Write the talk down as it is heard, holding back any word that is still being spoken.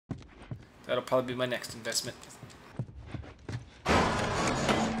That'll probably be my next investment.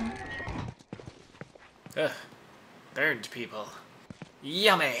 Ugh. Burned people.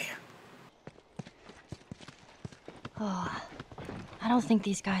 Yummy! Oh, I don't think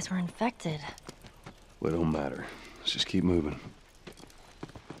these guys were infected. Well, it don't matter. Let's just keep moving.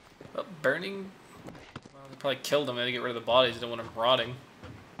 Well, burning... Well, they probably killed them. They had to get rid of the bodies. They don't want them rotting.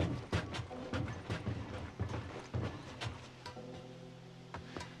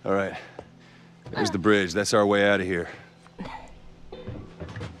 All right. There's the bridge. That's our way out of here.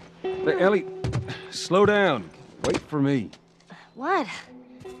 Hey, Ellie, slow down. Wait for me. What?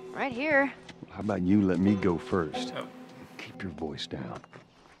 Right here. How about you let me go first? Oh. Keep your voice down.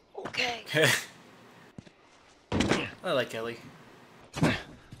 Okay. I like Ellie. I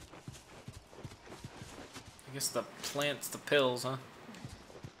guess the plant's the pills, huh?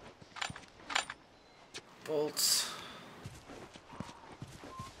 Bolts.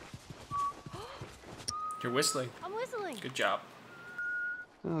 You're whistling. I'm whistling. Good job.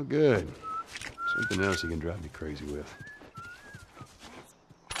 Oh, good. Something else you can drive me crazy with.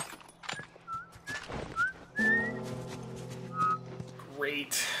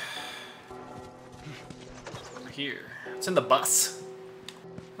 Great. Here. It's in the bus.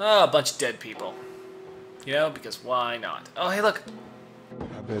 Oh, a bunch of dead people. You know, because why not? Oh, hey, look.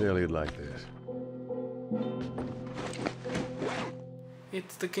 I bet Ellie'd like this.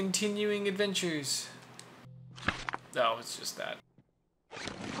 It's the continuing adventures. No, it's just that.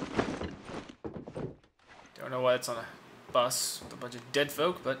 Don't know why it's on a bus with a bunch of dead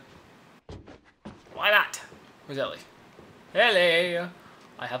folk, but why not? Where's Ellie? Ellie!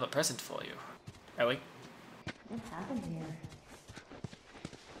 I have a present for you. Ellie? What happened here?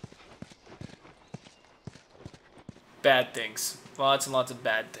 Bad things. Lots and lots of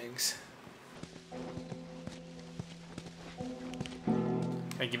bad things.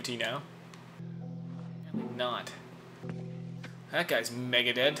 Can I give it to you now? Apparently not. That guy's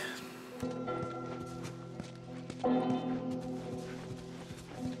mega dead.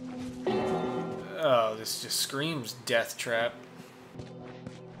 Oh, this just screams death trap.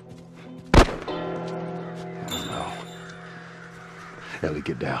 No. Ellie,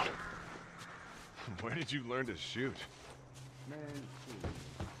 get down. Where did you learn to shoot?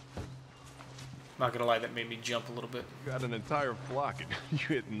 Not gonna lie, that made me jump a little bit. You got an entire flock and you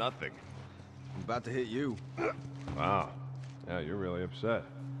hit nothing. I'm about to hit you. Wow. Yeah, you're really upset.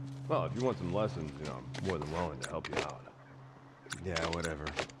 Well, if you want some lessons, you know, I'm more than willing to help you out. Yeah, whatever.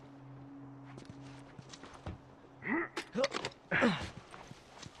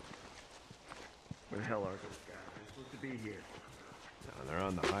 Where the hell are those guys? They're supposed to be here. They're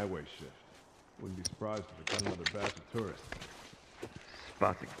on the highway shift. Wouldn't be surprised if they got another batch of tourists.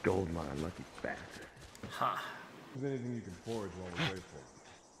 Spots a gold mine, lucky bastard. Huh. Is there anything you can forage while we wait for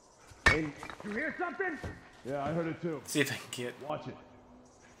them? Hey, you hear something? Yeah, I heard it too. See if I can get... Watch it.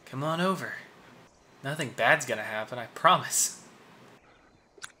 Come on over. Nothing bad's gonna happen, I promise.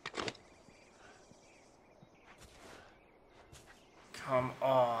 Come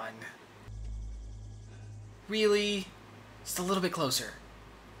on. Really? Just a little bit closer.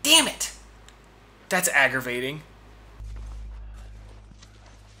 Damn it! That's aggravating.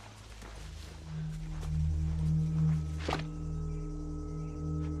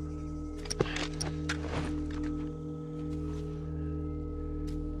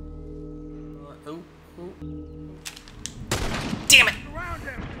 Damn it!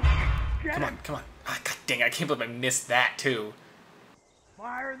 Come on, come on. Ah, God dang, I can't believe I missed that, too.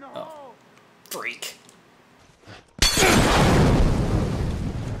 Fire in the hole! Freak.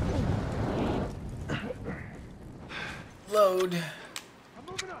 Load. I'm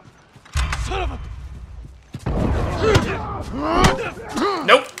moving up.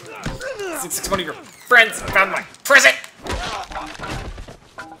 Nope. It's one of your friends found my present.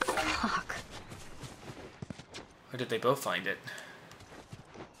 Fuck. Or did they both find it?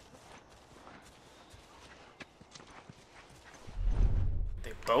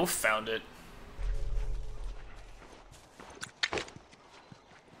 They both found it.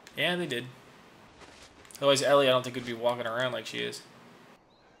 Yeah, they did. Otherwise, Ellie, I don't think would be walking around like she is.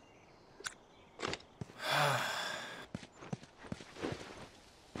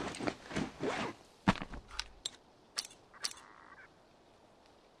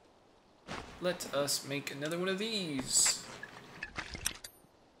 Let us make another one of these.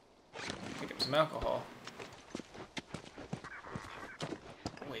 Pick up some alcohol.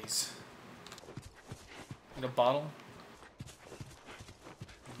 Always. In a bottle.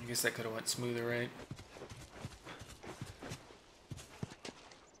 I guess that could have went smoother, right?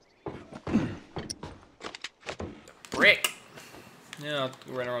 Brick. No, Yeah, I'll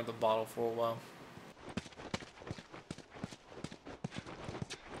run around the bottle for a while.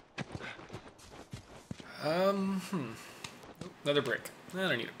 Another brick. I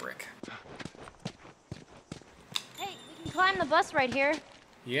don't need a brick. Hey, we can climb the bus right here.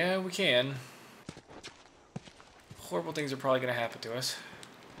 Yeah, we can. Horrible things are probably gonna happen to us.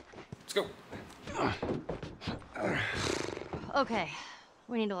 Let's go. Okay,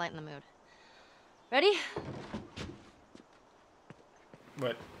 we need to lighten the mood. Ready?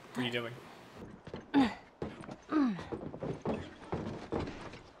 What are you doing? That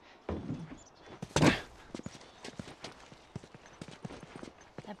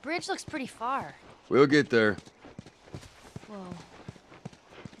bridge looks pretty far. We'll get there. Whoa.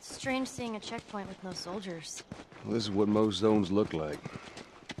 It's strange seeing a checkpoint with no soldiers. Well, this is what most zones look like.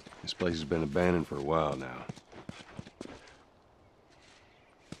 This place has been abandoned for a while now.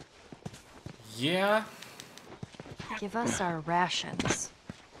 Yeah. Give us our rations.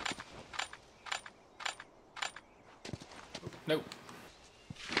 Nope.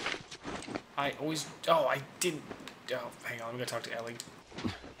 I always. Oh, I didn't. Oh, hang on. I'm gonna talk to Ellie.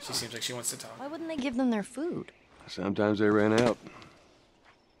 She seems like she wants to talk. Why wouldn't they give them their food? Sometimes they ran out.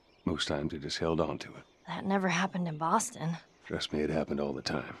 Most times they just held on to it. That never happened in Boston. Trust me, it happened all the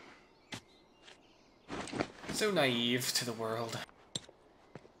time. So naive to the world.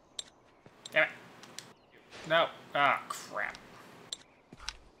 Damn it. No. Ah, crap.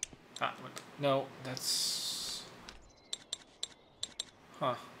 Ah, what? No, that's...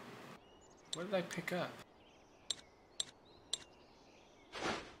 Huh. What did I pick up? I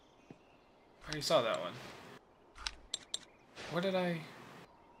already saw that one. What did I...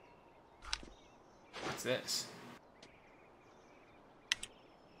 What's this?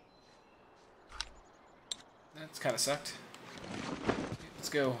 That's kind of sucked. Let's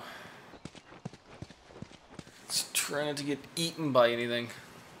go. Let's try not to get eaten by anything.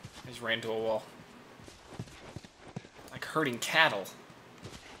 I just ran into a wall. Like herding cattle.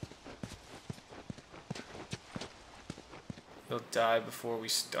 They'll die before we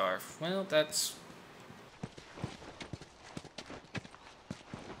starve. Well, that's...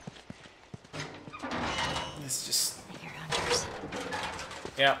 This just... Here, hunters.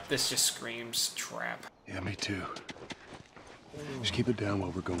 Yeah, this just screams trap. Yeah, me too. Just keep it down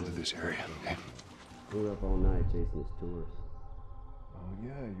while we're going through this area, okay? We were up all night chasing his tourists. Oh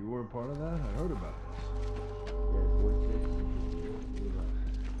yeah, you weren't part of that? I heard about this. Yeah, it's one chase.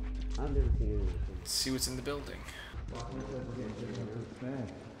 I've never seen anything. Let's see what's in the building.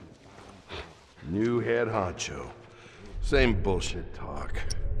 New head honcho. Same bullshit talk.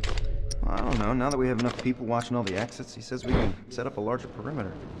 I don't know. Now that we have enough people watching all the exits, he says we can set up a larger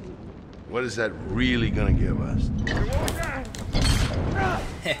perimeter. What is that really gonna give us?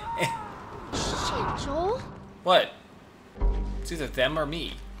 Shit, Joel? What? It's either them or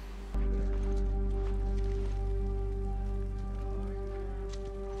me.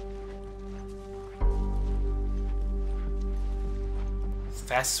 It's the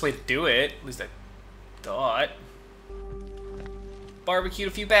fastest way to do it. At least I thought. Barbecued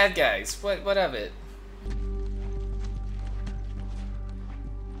a few bad guys. What of it?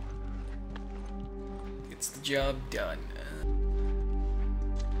 Gets the job done.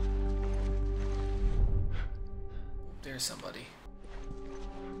 There's somebody.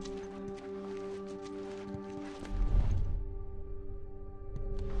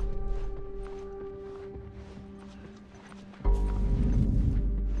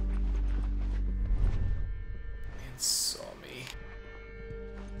 And saw me.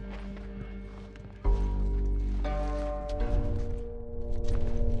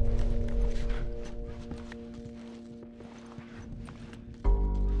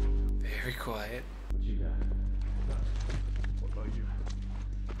 Very quiet. What you got? What about you?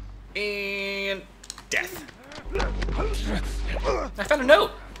 And death. I found a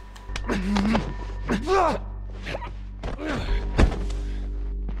note.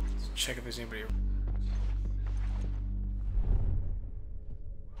 Let's check if there's anybody.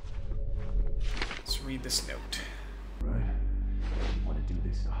 Let's read this note. Right. You want to do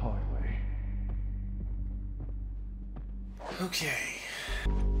this the hard way. Okay.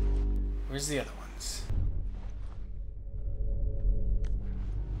 Where's the other ones?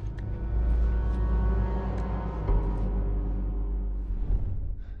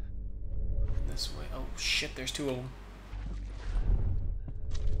 This way. Oh shit, there's two of them.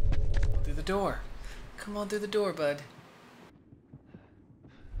 Through the door. Come on through the door, bud.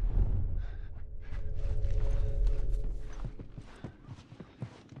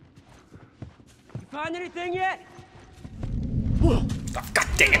 You find anything yet? Oh, God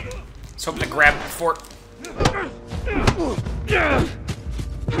dang it! I was hoping to grab it before.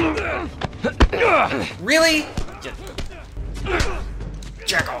 Really?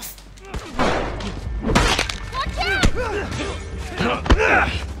 Jack off.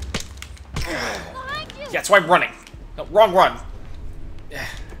 Yeah, that's why I'm running. No, wrong run.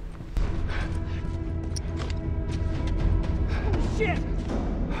 Shit!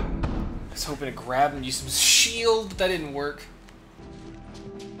 I was hoping to grab him and use some shield, but that didn't work.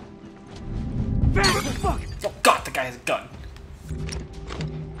 Fuck! Oh god, the guy has a gun.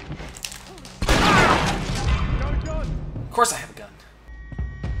 Of course I have a gun.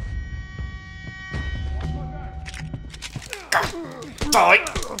 Die!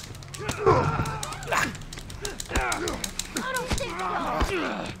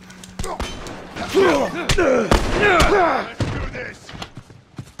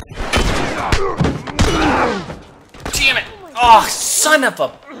 Damn it! Oh, son of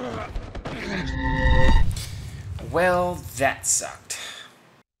a... Well, that sucked.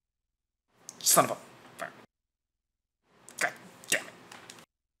 Son of a... God damn it.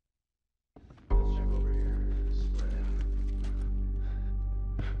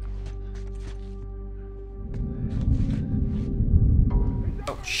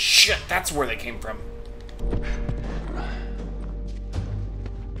 Oh shit, that's where they came from.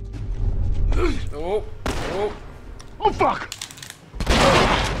 Oh, oh. Oh fuck!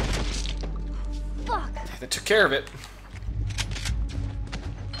 Fuck! They took care of it.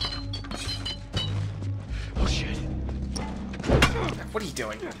 Oh shit! What are you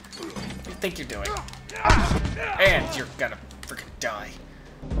doing? What do you think you're doing? And you're gonna freaking die.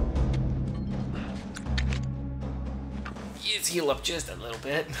 Let's heal up just a little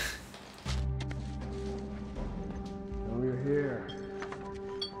bit. Oh, you're here.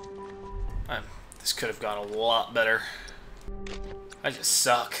 This could have gone a lot better. I just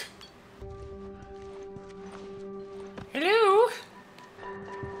suck. Hello?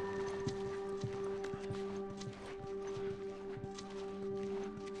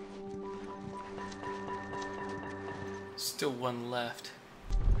 Still one left.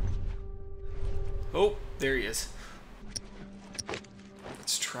 Oh, there he is.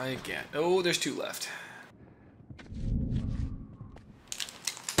 Let's try again. Oh, there's two left.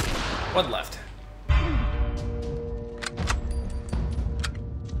 One left.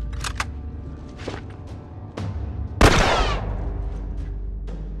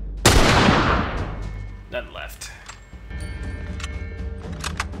 None left.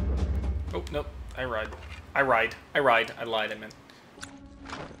 Oh, nope. I lied, I meant.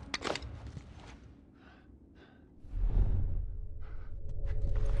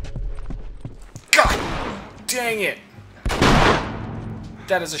 God dang it!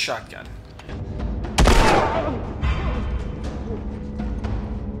 That is a shotgun.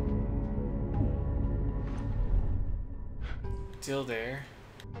 Still there.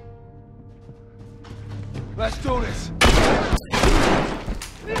 Let's do this.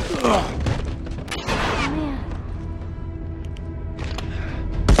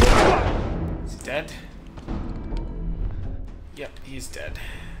 Is he dead? Yep, he's dead.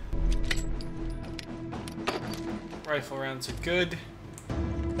 Rifle rounds are good.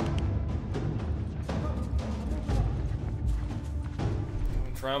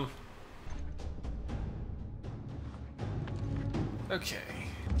 Coming from. Okay.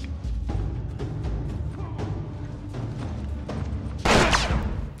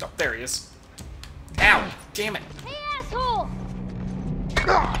 Oh, there he is. Ow! Damn it! Hey, asshole!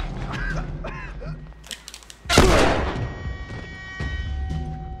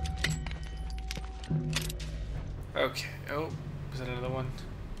 Okay. Oh, was that another one?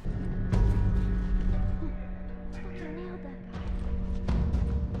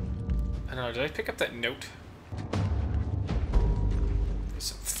 I don't know. Did I pick up that note? There's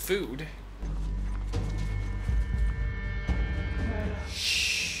some food.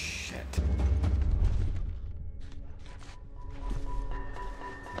 Shit.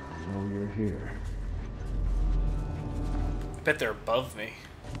 Oh, you're here. I bet they're above me.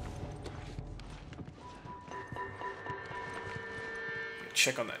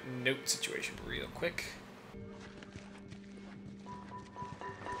 Check on that note situation real quick.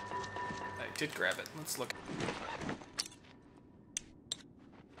 I did grab it. Let's look.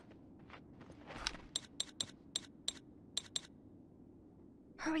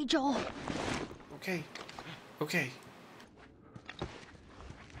 Hurry, Joel. Okay. Okay.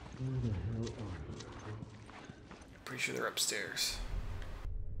 Pretty sure they're upstairs.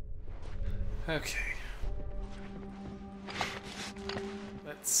 Okay.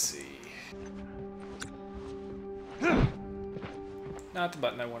 Let's see. Not the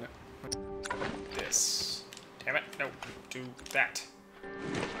button I wanted. This. Damn it. No. Do that.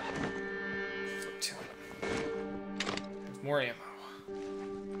 more ammo.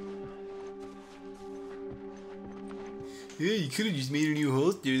 Yeah, you could have just made a new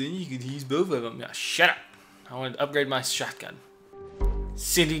holster, then you could use both of them. Now, shut up. I wanted to upgrade my shotgun.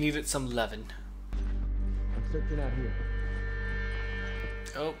 Cindy needed some leaven. I'm searching out here.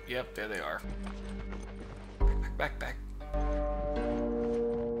 Oh, yep, there they are. Back.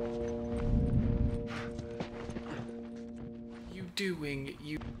 You doing,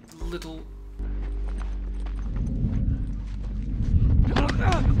 you little...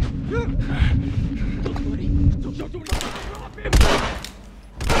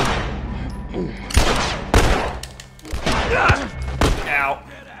 Ow.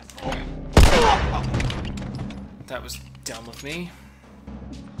 That was dumb of me.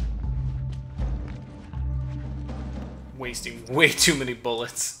 Wasting way too many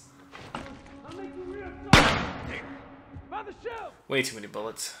bullets. Way too many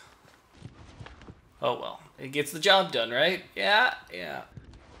bullets. Oh well. It gets the job done, right? Yeah.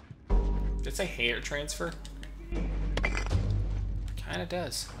 Did it say hair transfer? Kinda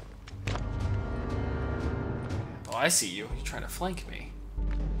does. Oh, I see you. You're trying to flank me.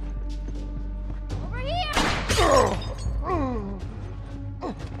 Over here!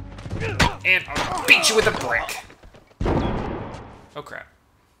 And I'll beat you with a brick. Oh crap.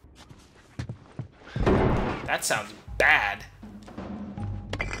 That sounds bad.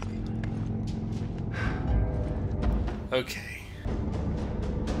 Okay.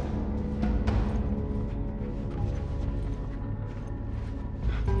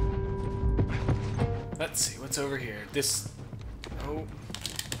 Let's see what's over here. This. Oh.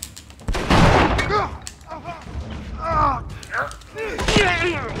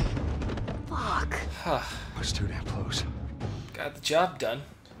 Fuck. That's too damn close. Got the job done.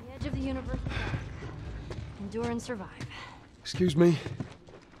 The edge of the universe. Endure and survive. Excuse me?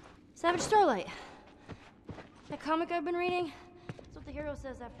 Savage Starlight. That comic I've been reading? That's what the hero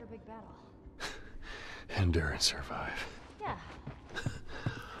says after a big battle. Endure and survive. Yeah.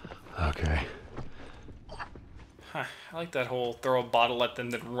 Okay. Huh, I like that whole throw a bottle at them,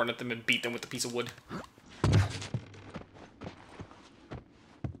 then run at them and beat them with a piece of wood.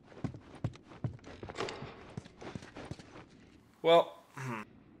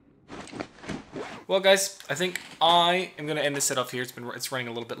 Well, guys, I think I am gonna end this set off here. It's running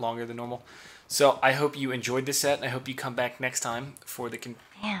a little bit longer than normal, so I hope you enjoyed this set, and I hope you come back next time for the.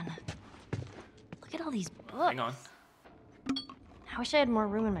 Man, look at all these books. Hang on. I wish I had more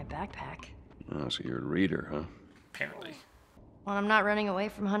room in my backpack. Oh, so you're a reader, huh? Apparently. When I'm not running away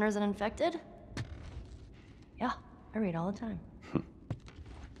from hunters and infected? Yeah, I read all the time. I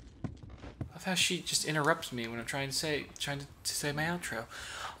love how she just interrupts me when I'm trying to say my outro.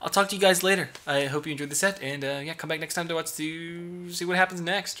 I'll talk to you guys later. I hope you enjoyed the set, and yeah, come back next time to see what happens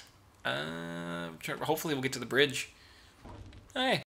next. Hopefully we'll get to the bridge. Hey,